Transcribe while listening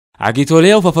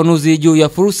Akitolea ufafanuzi juu ya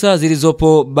fursa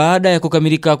zilizopo baada ya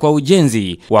kukamilika kwa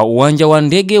ujenzi wa uwanja wa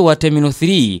ndege wa Terminal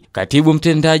 3, katibu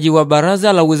mtendaji wa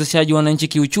Baraza la Uwezeshaji Wananchi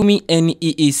Kiuchumi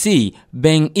NEEC,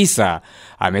 Ben Isa,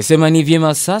 amesema ni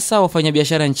vyema sasa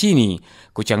wafanyabiashara nchini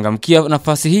kuchangamkia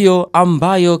nafasi hiyo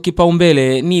ambayo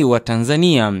kipaumbele ni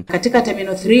Watanzania. Katika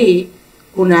Terminal 3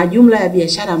 kuna jumla ya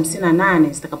biashara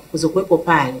 58 zitakapokuwepo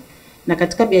pale, na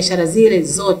katika biashara zile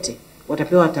zote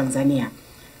watapewa Tanzania,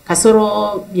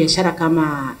 kasoro biashara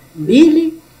kama 2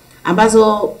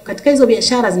 ambazo katika hizo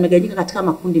biashara zimegawanyika katika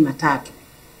makundi matatu.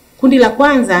 Kundi la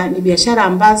kwanza ni biashara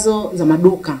ambazo za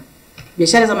maduka.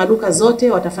 Biashara za maduka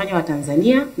zote watafanya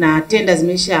Watanzania, na tenda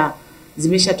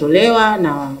zimeshatolewa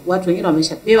na watu wengine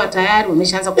wameshapewa tayari,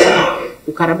 wameshaanza kufanya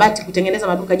ukarabati kutengeneza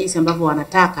maduka jinsi ambavyo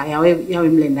wanataka yawe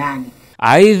mle ndani.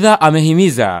 Aidha,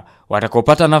 amehimiza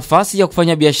watakopata nafasi ya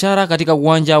kufanya biashara katika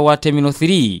uwanja wa Terminal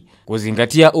 3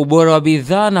 kuzingatia ubora wa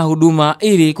bidhaa na huduma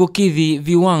ili kukidhi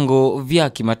viwango vya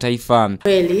kimataifa.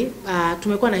 Kweli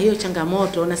tumekuwa na hiyo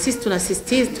changamoto, na sisi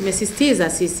tumesisitiza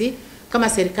sisi kama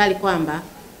serikali kwamba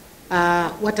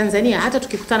Watanzania hata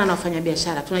tukikutana na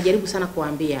wafanyabiashara tunajaribu sana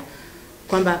kuambia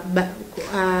kwamba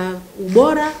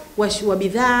ubora wa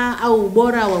bidhaa au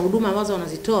ubora wa huduma ambazo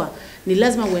wanazitoa ni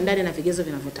lazima uendane na vigezo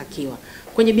vinavyotakiwa.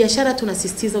 Kwenye biashara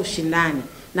tunasisitiza ushindani,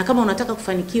 na kama unataka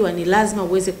kufanikiwa ni lazima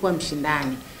uweze kuwa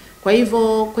mshindani. Kwa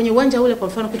hivyo kwenye uwanja ule, kwa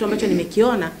mfano, kitu ambacho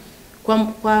nimekiona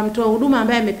kwa mtoa huduma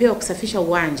ambaye amepewa kusafisha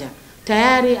uwanja,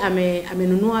 tayari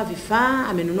amenunua vifaa,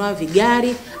 amenunua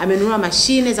vigari, amenunua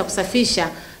mashine za kusafisha,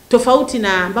 tofauti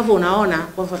na ambavyo unaona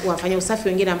wafanya usafi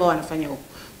wengine ambao wanafanya huko.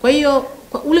 Kwa hiyo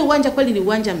ule uwanja kweli ni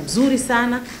uwanja mzuri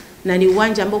sana, na ni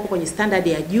uwanja ambao uko kwenye standard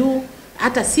ya juu.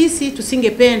 Hata sisi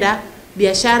tusingependa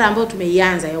biashara ambayo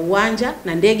tumeianza ya uwanja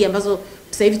na ndege ambazo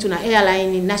sasa hivi tuna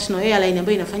airline, national airline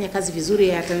ambayo inafanya kazi vizuri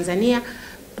ya Tanzania,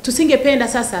 tusingependa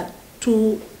sasa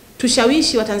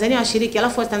tushawishi Watanzania washiriki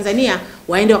alafu Watanzania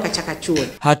waende wakachakachue.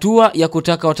 Hatua ya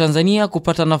kutaka Watanzania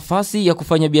kupata nafasi ya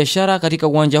kufanya biashara katika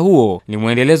uwanja huo ni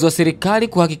mwendelezo wa serikali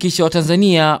kuhakikisha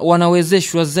Watanzania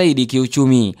wanawezeshwa zaidi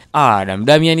kiuchumi. Adam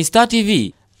Damian, Star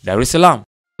TV, Dar es Salaam.